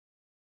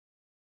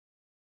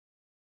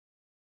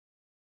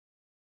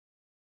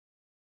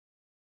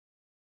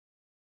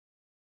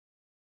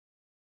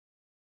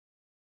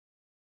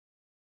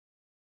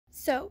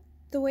So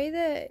the way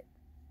that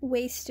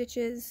waist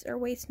stitches or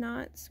waist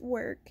knots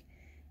work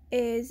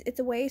is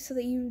it's a way so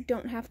that you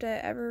don't have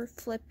to ever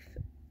flip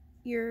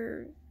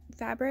your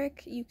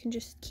fabric. You can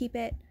just keep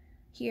it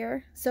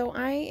here. So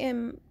I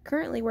am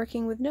currently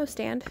working with no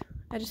stand.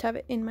 I just have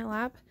it in my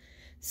lap.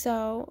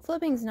 So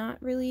flipping's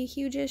not really a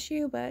huge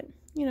issue, but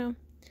you know,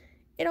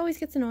 it always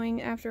gets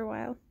annoying after a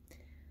while.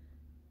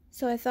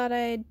 So I thought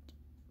I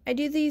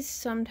do these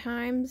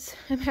sometimes.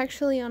 I'm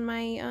actually on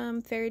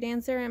my fairy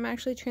dancer. I'm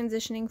actually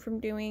transitioning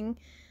from doing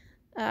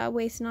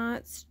waist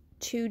knots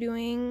to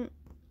doing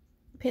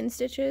pin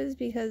stitches,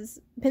 because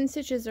pin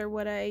stitches are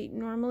what I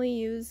normally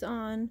use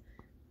on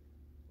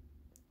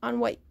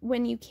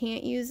when you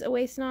can't use a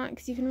waist knot,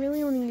 because you can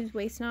really only use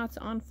waist knots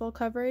on full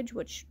coverage,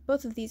 which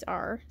both of these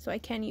are, so I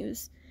can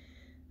use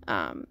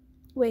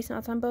waist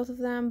knots on both of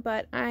them.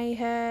 But I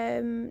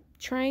am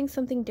trying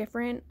something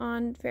different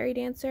on fairy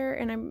dancer,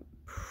 and I'm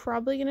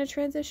probably going to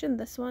transition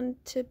this one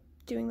to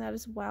doing that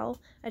as well.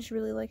 I just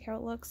really like how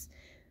it looks,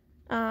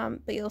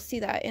 but you'll see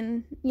that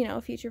in, you know,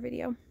 a future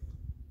video.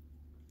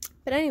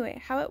 But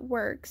anyway, how it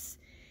works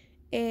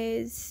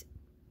is,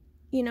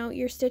 you know,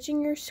 you're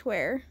stitching your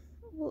square.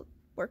 We'll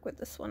work with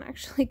this one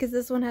actually, because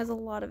this one has a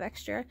lot of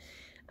extra.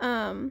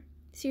 So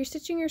you're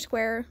stitching your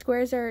square.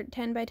 Squares are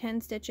 10 by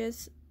 10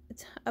 stitches.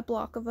 It's a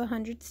block of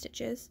 100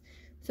 stitches,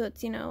 so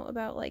it's, you know,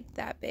 about like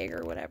that big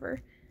or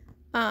whatever.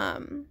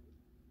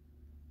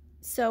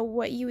 So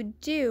what you would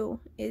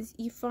do is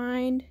you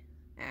find,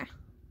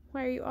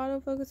 why are you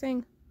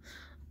autofocusing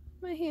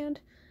my hand?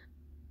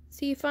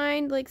 So you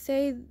find, like,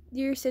 say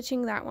you're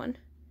stitching that one.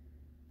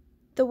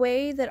 The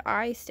way that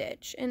I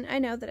stitch, and I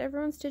know that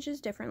everyone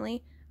stitches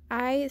differently,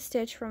 I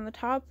stitch from the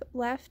top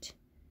left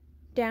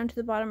down to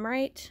the bottom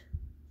right,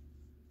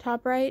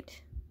 top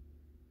right,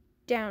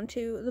 down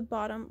to the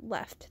bottom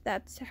left.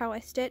 That's how I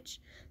stitch.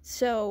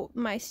 So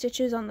my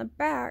stitches on the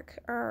back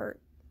are,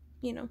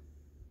 you know,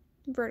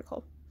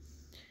 vertical.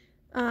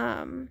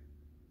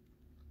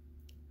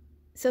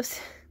 So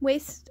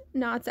waist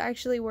knots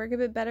actually work a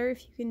bit better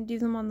if you can do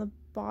them on the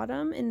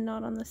bottom and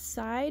not on the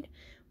side,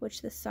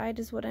 which the side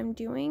is what I'm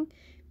doing,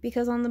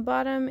 because on the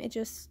bottom it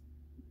just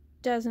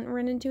doesn't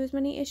run into as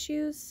many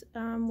issues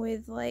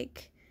with,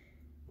 like,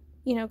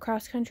 you know,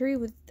 cross country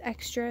with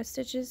extra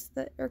stitches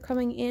that are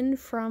coming in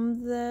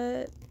from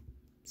the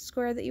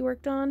square that you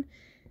worked on,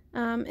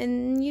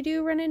 and you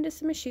do run into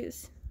some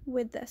issues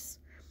with this,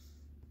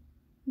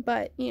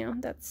 but you know,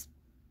 that's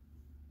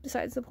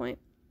besides the point.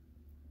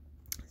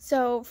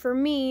 So for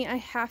me, I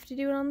have to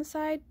do it on the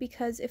side,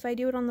 because if I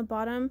do it on the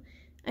bottom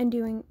and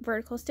doing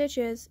vertical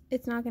stitches,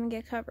 it's not going to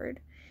get covered.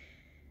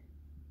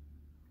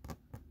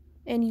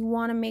 And you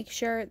want to make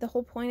sure, the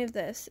whole point of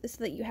this is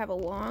that you have a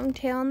long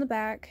tail on the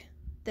back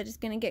that is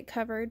going to get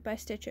covered by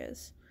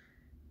stitches.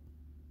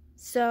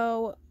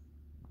 So,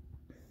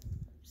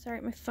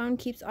 sorry, my phone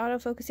keeps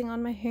auto-focusing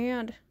on my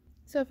hand.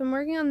 So if I'm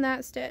working on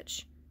that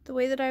stitch, the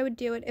way that I would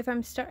do it, if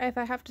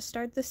I have to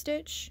start the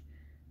stitch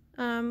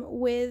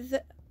with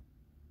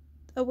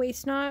a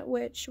waist knot,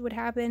 which would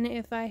happen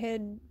if I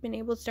had been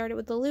able to start it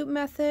with the loop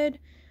method,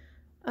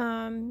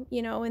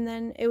 you know, and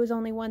then it was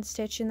only one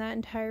stitch in that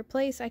entire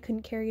place, I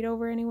couldn't carry it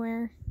over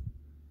anywhere,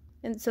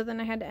 and so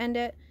then I had to end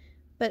it.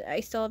 But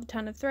I still have a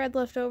ton of thread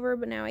left over,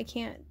 but now I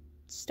can't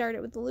start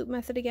it with the loop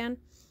method again.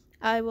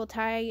 I will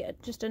tie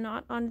just a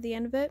knot onto the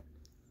end of it,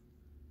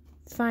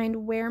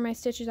 find where my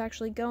stitch is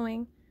actually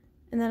going,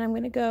 and then I'm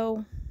going to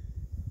go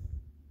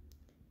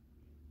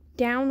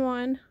down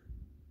one,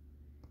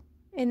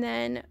 and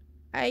then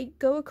I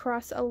go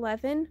across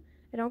 11.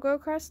 I don't go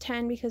across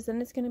 10, because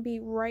then it's going to be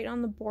right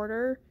on the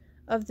border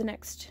of the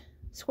next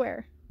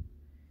square.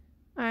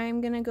 I'm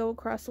going to go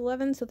across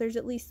 11, so there's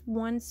at least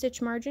one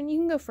stitch margin. You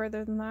can go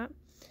further than that.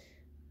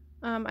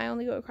 I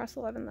only go across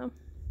 11 though.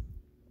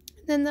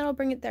 Then that'll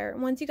bring it there.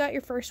 Once you got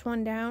your first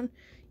one down,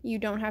 you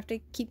don't have to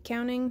keep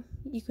counting.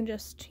 You can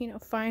just, you know,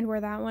 find where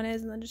that one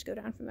is and then just go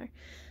down from there.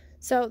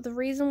 So the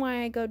reason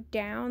why I go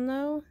down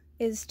though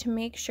is to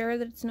make sure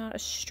that it's not a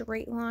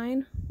straight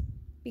line,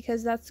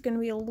 because that's going to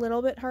be a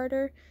little bit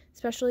harder,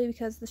 especially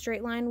because the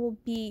straight line will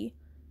be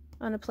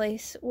on a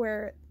place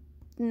where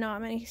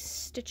not many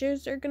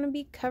stitches are going to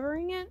be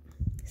covering it.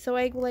 So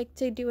I like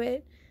to do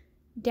it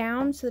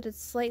down so that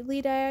it's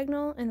slightly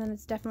diagonal, and then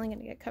it's definitely going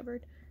to get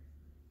covered.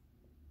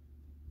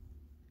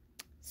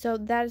 So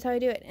that is how I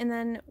do it. And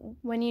then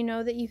when you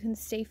know that you can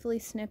safely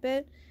snip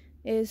it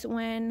is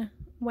when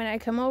I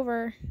come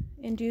over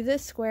and do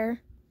this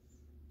square.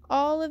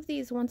 All of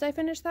these, once I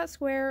finish that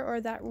square or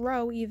that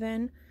row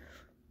even,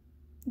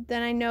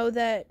 then I know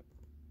that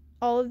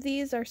all of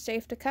these are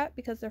safe to cut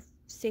because they're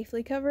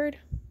safely covered.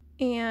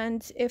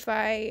 And if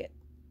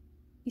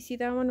you see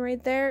that one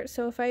right there?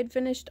 So if I had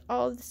finished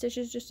all of the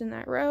stitches just in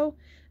that row,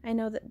 I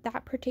know that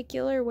that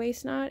particular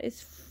waist knot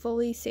is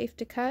fully safe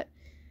to cut,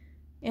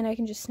 and I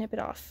can just snip it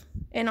off.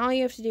 And all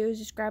you have to do is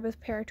just grab a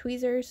pair of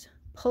tweezers,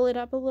 pull it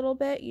up a little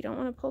bit. You don't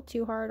want to pull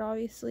too hard,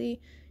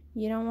 obviously.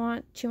 You don't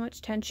want too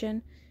much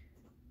tension.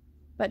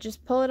 But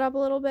just pull it up a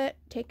little bit,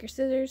 take your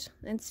scissors,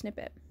 and snip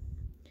it.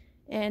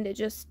 And it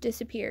just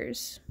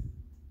disappears.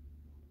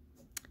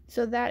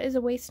 So that is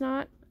a waist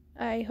knot.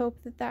 I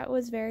hope that that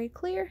was very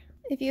clear.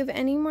 If you have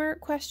any more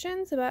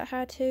questions about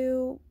how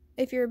to,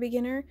 if you're a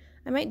beginner,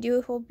 I might do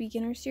a whole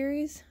beginner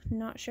series,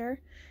 not sure.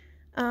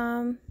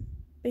 But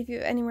if you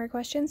have any more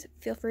questions,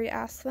 feel free to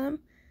ask them.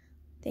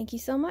 Thank you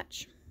so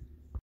much.